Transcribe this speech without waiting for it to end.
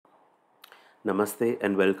Namaste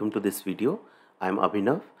and welcome to this video. I'm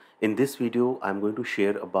Abhinav. In this video, I'm going to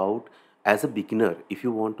share about, as a beginner, if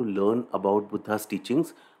you want to learn about Buddha's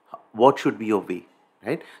teachings, what should be your way,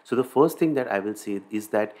 right? So the first thing that I will say is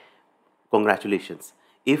that congratulations.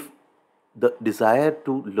 If the desire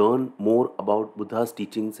to learn more about Buddha's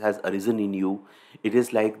teachings has arisen in you, it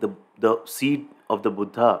is like the seed of the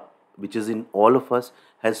Buddha, which is in all of us,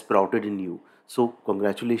 has sprouted in you. So,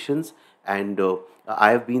 congratulations. And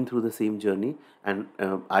I have been through the same journey, and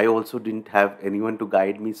I also didn't have anyone to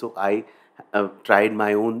guide me. So, I tried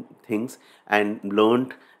my own things and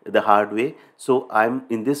learned the hard way. So, I'm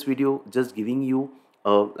in this video just giving you,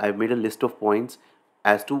 I've made a list of points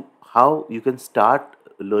as to how you can start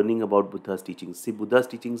learning about Buddha's teachings. See, Buddha's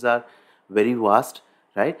teachings are very vast,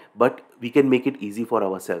 right? But we can make it easy for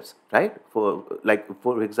ourselves, right?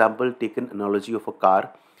 For example, take an analogy of a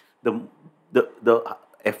car. The the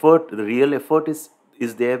effort, the real effort is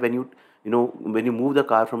there when when you move the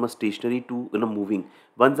car from a stationary to moving.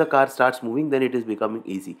 Once the car starts moving, then it is becoming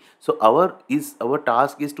easy. So our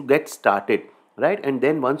task is to get started, right? And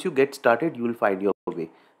then once you get started, you will find your way,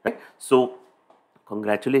 right? So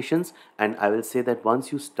congratulations, and I will say that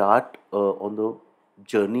once you start on the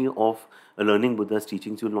journey of learning Buddha's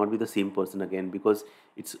teachings, you will not be the same person again, because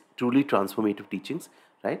it's truly transformative teachings,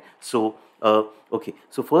 right? So okay,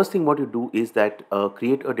 so first thing what you do is that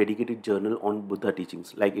create a dedicated journal on Buddha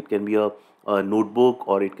teachings. Like, it can be a notebook,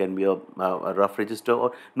 or it can be a rough register,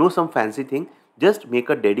 or no some fancy thing. Just make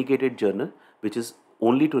a dedicated journal which is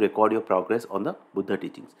only to record your progress on the Buddha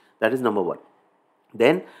teachings. That is number one.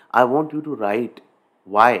 Then I want you to write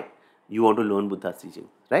why you want to learn Buddha's teaching,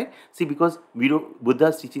 right? See, because we don't,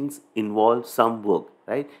 Buddha's teachings involve some work,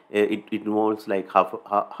 right? It involves like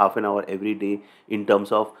half an hour every day in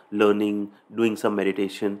terms of learning, doing some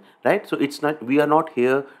meditation, right? So it's not, we are not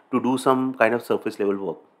here to do some kind of surface level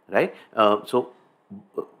work, right? Uh,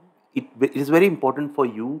 it is very important for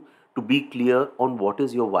you to be clear on what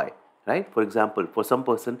is your why, right? For example, for some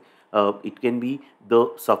person, it can be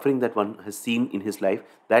the suffering that one has seen in his life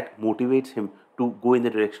that motivates him to go in the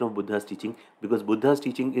direction of Buddha's teaching, because Buddha's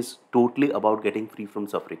teaching is totally about getting free from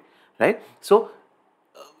suffering, right? So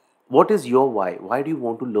what is your why do you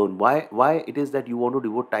want to learn, why it is that you want to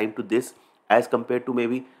devote time to this as compared to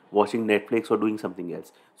maybe watching Netflix or doing something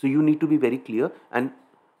else? So you need to be very clear, and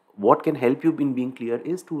what can help you in being clear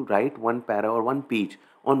is to write one para or one page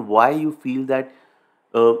on why you feel that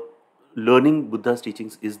uh, learning Buddha's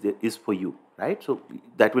teachings is for you, right? So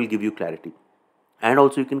that will give you clarity. And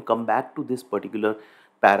also you can come back to this particular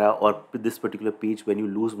para or this particular page when you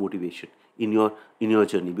lose motivation in your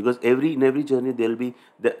journey, because every journey there will be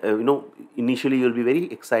initially you'll be very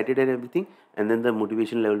excited and everything, and then the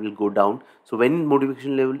motivation level will go down. So when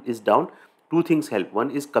motivation level is down, two things help.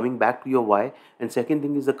 One is coming back to your why, and second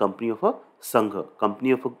thing is the company of a sangha,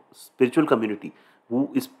 company of a spiritual community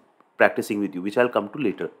who is practicing with you, which I'll come to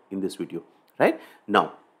later in this video. Right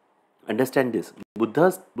now, understand this. What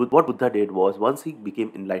Buddha did was, once he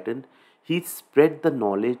became enlightened, he spread the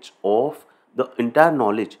knowledge of the entire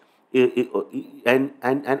knowledge, and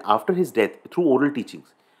after his death, through oral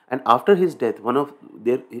teachings. And after his death, one of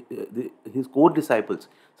his core disciples,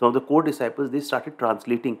 some of the core disciples, they started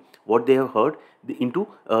translating what they have heard into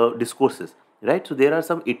discourses, right? So there are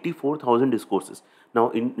some 84,000 discourses now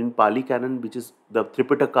in Pali canon, which is the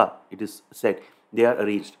Tripitaka, it is said, they are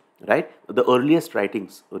arranged, right? The earliest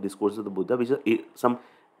writings or discourses of the Buddha, which are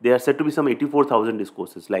they are said to be some 84,000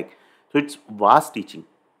 discourses, like. So it's vast teaching.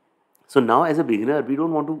 So now, as a beginner, we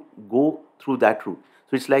don't want to go through that route.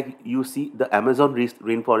 So it's like, you see the Amazon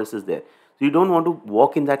rainforest is there. So you don't want to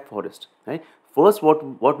walk in that forest, right? First,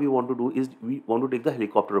 what we want to do is we want to take the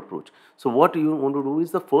helicopter approach. So what you want to do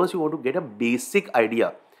is, the first you want to get a basic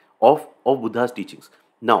idea of Buddha's teachings.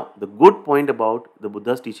 Now, the good point about the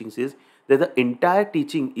Buddha's teachings is that the entire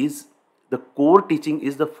teaching is, the core teaching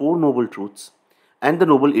is the Four Noble Truths and the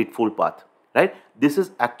Noble Eightfold Path, right? This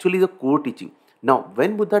is actually the core teaching. Now,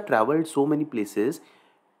 when Buddha traveled so many places,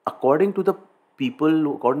 according to the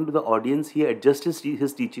people, according to the audience, he adjusted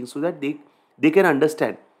his teachings so that they can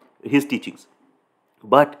understand his teachings.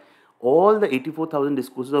 But all the 84,000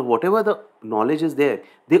 discourses, or whatever the knowledge is there,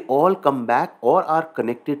 they all come back or are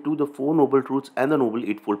connected to the Four Noble Truths and the Noble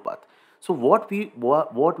Eightfold Path. So what we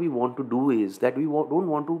want to do is that don't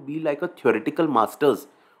want to be like a theoretical masters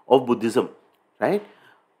of Buddhism, right?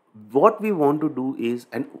 What we want to do is,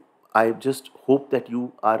 and I just hope that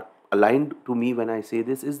you are aligned to me when I say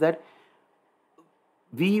this, is that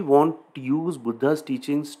we want to use Buddha's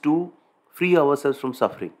teachings to free ourselves from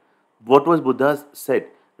suffering. What was Buddha said,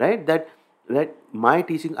 right? That my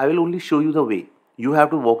teaching, I will only show you the way. You have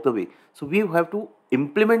to walk the way. So we have to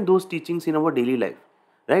implement those teachings in our daily life,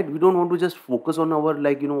 right? We don't want to just focus on our,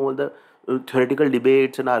 like, all the theoretical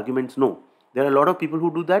debates and arguments. No, there are a lot of people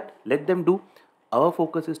who do that. Let them do. Our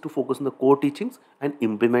focus is to focus on the core teachings and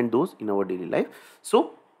implement those in our daily life.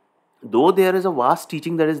 So though there is a vast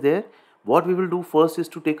teaching that is there, what we will do first is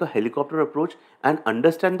to take a helicopter approach and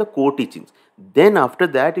understand the core teachings. Then after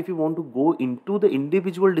that, if you want to go into the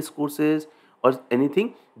individual discourses or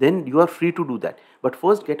anything, then you are free to do that. But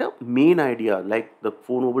first get a main idea, like the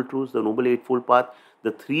Four Noble Truths, the Noble Eightfold Path,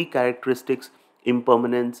 the three characteristics: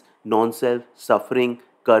 impermanence, non-self, suffering,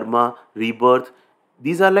 karma, rebirth.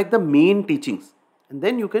 These are like the main teachings, and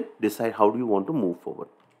then you can decide how do you want to move forward.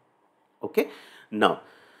 Okay, now,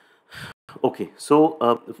 okay, so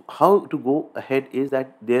how to go ahead is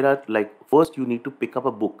that there are, like, first you need to pick up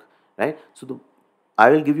a book, right? So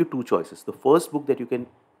I will give you two choices. The first book that you can,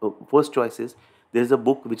 first choice is, there is a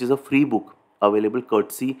book which is a free book available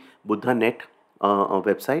courtesy BuddhaNet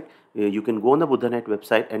website. You can go on the BuddhaNet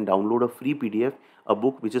website and download a free PDF, a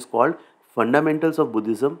book which is called Fundamentals of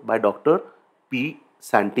Buddhism by Dr. Peter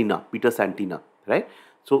Santina, right?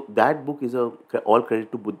 So that book is all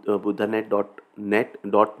credit to buddhanet.net.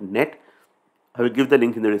 I will give the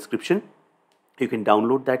link in the description. You can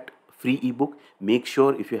download that free ebook. Make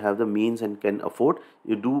sure, if you have the means and can afford,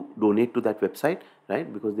 you do donate to that website,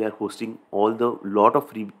 right? Because they are hosting all the lot of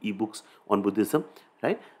free ebooks on Buddhism,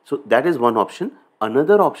 right? So that is one option.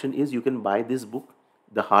 Another option is you can buy this book,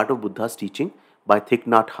 The Heart of Buddha's Teaching by Thich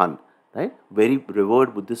Nhat Hanh, right? Very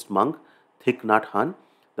revered Buddhist monk, Thich Nhat Hanh,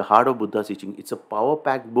 The Heart of Buddha's Teaching. It's a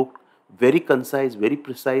power-packed book, very concise, very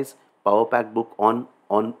precise, power-packed book on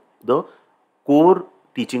the core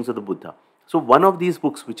teachings of the Buddha. So one of these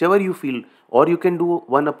books, whichever you feel, or you can do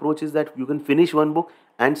one approach is that you can finish one book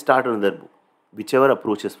and start another book, whichever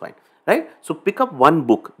approach is fine, right? So pick up one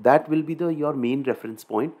book that will be your main reference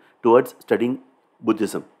point towards studying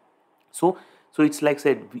Buddhism. So it's like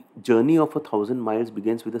said, journey of 1,000 miles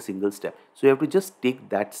begins with a single step. So you have to just take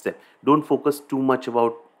that step. Don't focus too much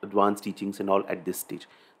about advanced teachings and all at this stage.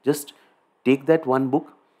 Just take that one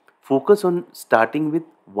book. Focus on starting with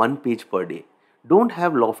one page per day. Don't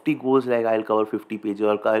have lofty goals like I'll cover 50 pages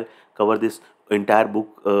or I'll cover this entire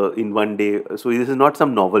book in one day. So this is not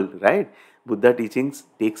some novel, right? Buddha teachings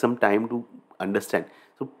take some time to understand.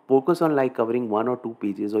 So focus on like covering 1 or 2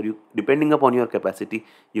 pages, or you, depending upon your capacity,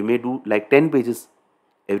 you may do like 10 pages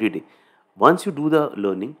every day. Once you do the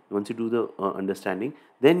learning, once you do the understanding,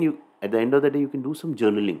 then you, at the end of the day, you can do some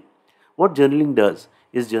journaling. What journaling does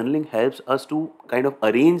is, journaling helps us to kind of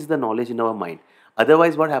arrange the knowledge in our mind.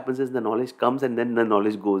 Otherwise, what happens is the knowledge comes and then the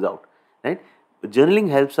knowledge goes out, right? Journaling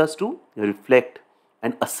helps us to reflect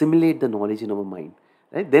and assimilate the knowledge in our mind,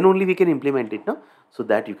 right? Then only we can implement it now. So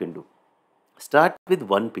that you can do. Start with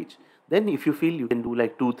one page. Then if you feel you can do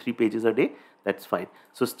like 2-3 pages a day, that's fine.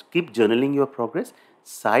 So keep journaling your progress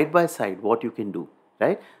side by side, what you can do,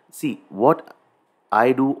 right? See what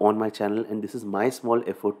I do on my channel, and this is my small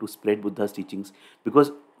effort to spread Buddha's teachings,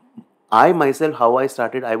 because I myself, how I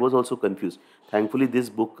started, I was also confused. Thankfully, this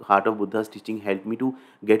book, Heart of Buddha's Teaching, helped me to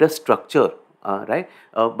get a structure, right?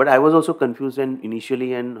 But I was also confused and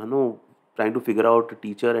initially, and trying to figure out a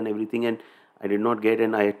teacher and everything, and I did not get,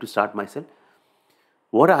 and I had to start myself.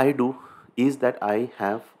 What I do is that I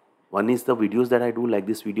have, one is the videos that I do, like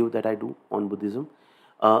this video that I do on Buddhism.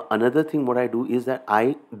 Another thing what I do is that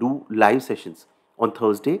I do live sessions on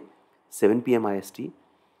Thursday, 7 p.m. IST.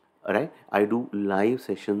 Right, I do live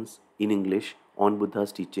sessions in English on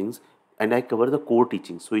Buddha's teachings, and I cover the core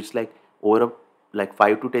teachings. So it's like over like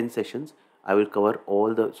 5 to 10 sessions. I will cover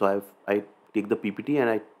all the. So I take the PPT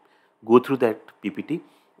and I go through that PPT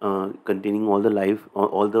containing all the live,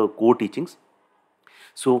 all the core teachings.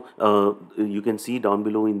 So you can see down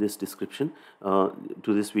below in this description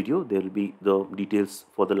to this video, there will be the details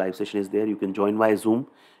for the live session is there. You can join via Zoom.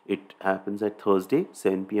 It happens at Thursday,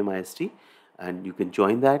 7 p.m. IST, and you can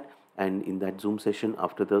join that. And in that Zoom session,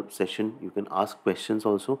 after the session, you can ask questions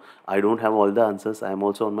also. I don't have all the answers. I am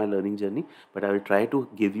also on my learning journey, but I will try to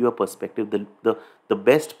give you a perspective, the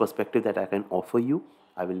best perspective that I can offer you.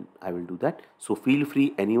 I will do that. So feel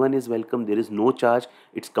free. Anyone is welcome. There is no charge.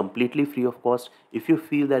 It's completely free of cost. If you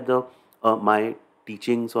feel that the my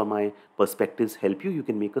teachings or my perspectives help you, you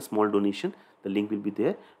can make a small donation. The link will be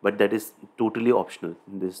there, but that is totally optional.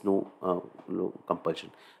 There's no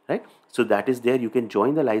compulsion, right? So that is there. You can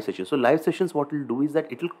join the live session. So live sessions, what it will do is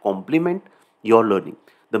that it will complement your learning.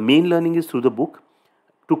 The main learning is through the book.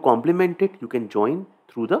 To complement it, you can join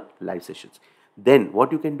through the live sessions. Then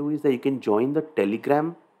what you can do is that you can join the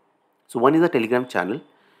Telegram. So one is a Telegram channel,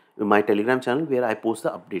 my Telegram channel, where I post the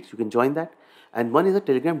updates. You can join that. And one is a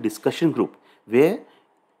Telegram discussion group where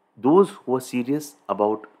Those who are serious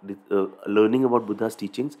about learning about Buddha's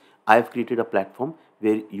teachings, I have created a platform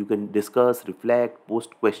where you can discuss, reflect,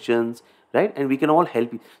 post questions, right? And we can all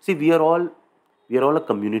help you. See, we are all a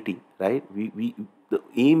community, right? We the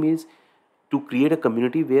aim is to create a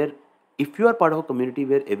community where, if you are part of a community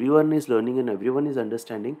where everyone is learning and everyone is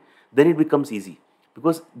understanding, then it becomes easy.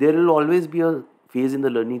 Because there will always be a phase in the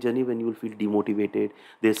learning journey when you will feel demotivated.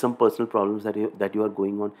 There's some personal problems that you are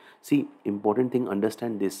going on. See, important thing,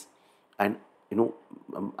 understand this. And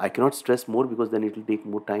I cannot stress more because then it will take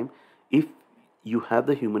more time. If you have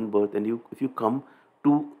the human birth, and if you come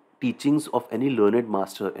to teachings of any learned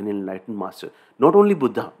master, an enlightened master, not only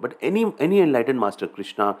Buddha but any enlightened master,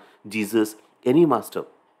 Krishna, Jesus, any master,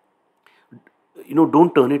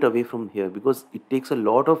 don't turn it away from here, because it takes a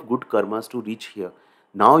lot of good karmas to reach here.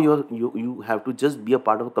 Now you have to just be a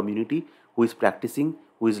part of a community who is practicing,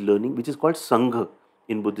 who is learning, which is called sangha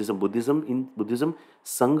in Buddhism.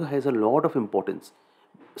 Sangha has a lot of importance.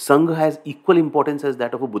 Sangha has equal importance as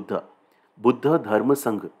that of a Buddha, Dharma,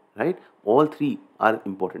 Sangha, right? All three are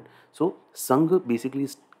important. So Sangha basically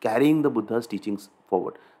is carrying the Buddha's teachings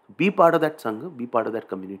forward. Be part of that Sangha, be part of that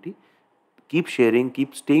community. Keep sharing,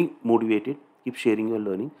 keep staying motivated, keep sharing your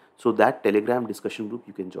learning. So that Telegram discussion group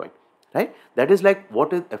you can join, right? That is like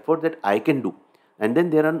what is effort that I can do. And then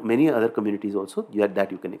there are many other communities also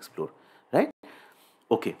that you can explore, right?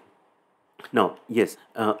 Okay. Now, yes,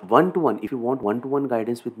 one to one. If you want one to one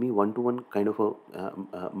guidance with me, one to one kind of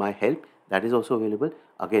my help, that is also available.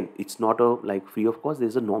 Again, it's not a like free of cost.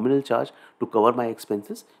 There's a nominal charge to cover my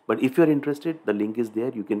expenses. But if you're interested, the link is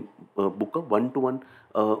there. You can book a one to one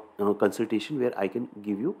consultation where I can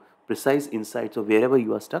give you precise insights of wherever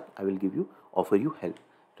you are stuck. I will offer you help,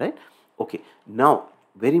 right? Okay. Now,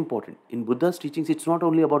 very important in Buddha's teachings, it's not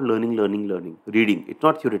only about learning, reading. It's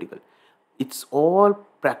not theoretical, it's all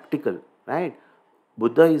practical, right?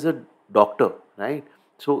 Buddha is a doctor, right?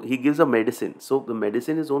 So he gives a medicine. So the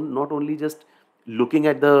medicine is not only just looking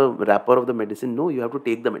at the wrapper of the medicine. No, you have to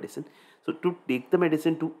take the medicine. So to take the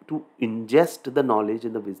medicine, to ingest the knowledge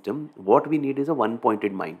and the wisdom, what we need is a one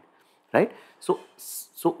pointed mind, right? So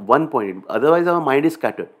one pointed, otherwise our mind is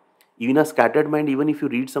scattered. Even a scattered mind, even if you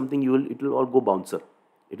read something, it will all go bouncer,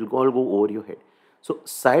 it will all go over your head. So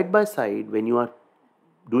side by side, when you are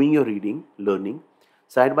doing your reading, learning,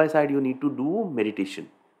 side by side, you need to do meditation,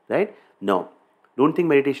 right? Now, don't think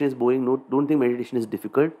meditation is boring. No, don't think meditation is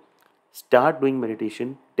difficult. Start doing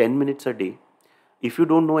meditation 10 minutes a day. If you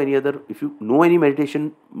don't know any other, if you know any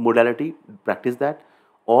meditation modality, practice that.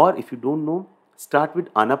 Or if you don't know, start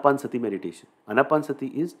with Anapan meditation.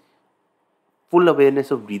 Anapan is full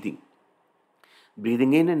awareness of breathing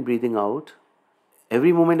in and breathing out.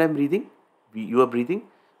 Every moment I'm breathing, you are breathing,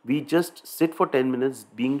 we just sit for 10 minutes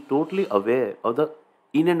being totally aware of the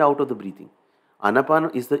in and out of the breathing.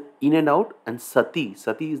 Anapana is the in and out, and sati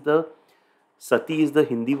is the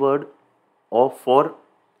Hindi word of for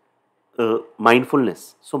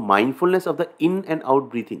mindfulness. So mindfulness of the in and out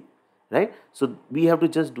breathing, right? So we have to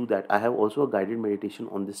just do that. I have also a guided meditation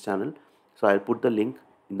on this channel, so I'll put the link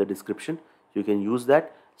in the description. You can use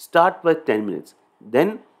that. Start with 10 minutes.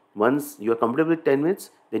 Then once you are comfortable with 10 minutes,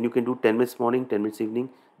 then you can do 10 minutes morning, 10 minutes evening.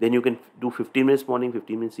 Then you can do 15 minutes morning,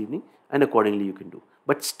 15 minutes evening, and accordingly you can do.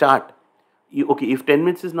 But start. Okay, if 10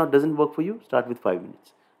 minutes doesn't work for you, start with 5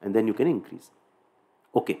 minutes, and then you can increase.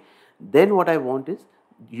 Okay, then what I want is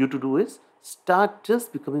you to do is start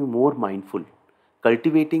just becoming more mindful,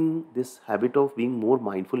 cultivating this habit of being more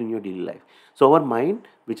mindful in your daily life. So our mind,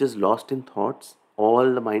 which is lost in thoughts,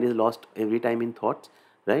 all the mind is lost every time in thoughts,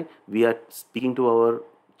 right? We are speaking to our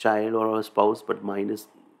child or our spouse, but mind is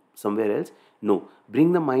somewhere else. No,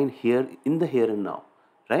 bring the mind here, in the here and now,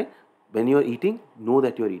 right? When you are eating, know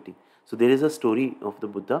that you are eating. So there is a story of the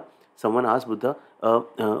Buddha. Someone asked Buddha,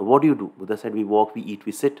 what do you do? Buddha said, we walk, we eat,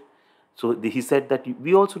 we sit. So he said that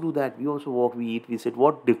we also do that. We also walk, we eat, we sit.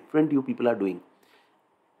 What different you people are doing?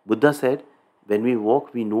 Buddha said, when we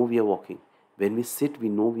walk, we know we are walking. When we sit, we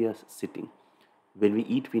know we are sitting. When we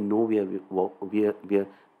eat, we know when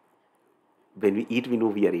we eat, we know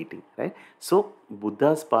we are eating, right? So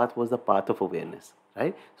Buddha's path was the path of awareness,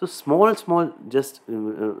 right? So small just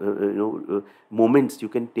moments you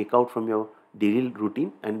can take out from your daily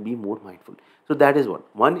routine and be more mindful. So that is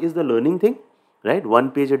one is the learning thing, right?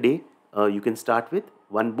 One page a day, you can start with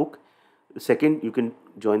one book. Second, you can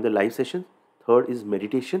join the live session. Third is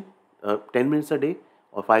meditation, 10 minutes a day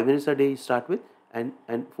or 5 minutes a day you start with. And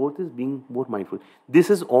fourth is being more mindful. This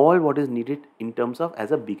is all what is needed in terms of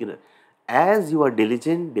as a beginner. As you are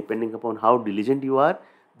diligent, depending upon how diligent you are,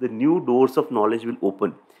 the new doors of knowledge will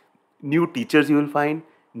open. New teachers you will find,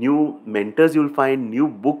 new mentors you will find, new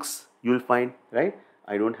books you will find, right?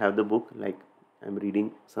 I don't have the book, like I'm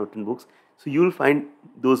reading certain books, so you'll find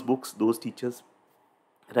those books, those teachers,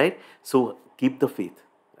 right? So keep the faith,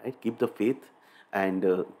 right? Keep the faith, and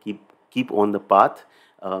keep on the path.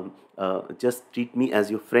 Just treat me as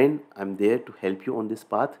your friend. I'm there to help you on this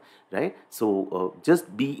path, right? So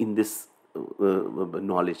just be in this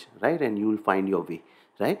knowledge, right? And you will find your way,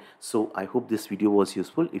 right? So I hope this video was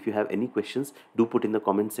useful. If you have any questions, do put in the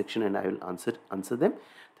comment section and I will answer them.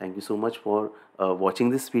 Thank you so much for watching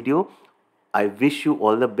this video. I wish you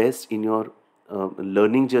all the best in your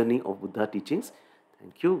learning journey of Buddha teachings.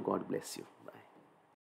 Thank you. God bless you.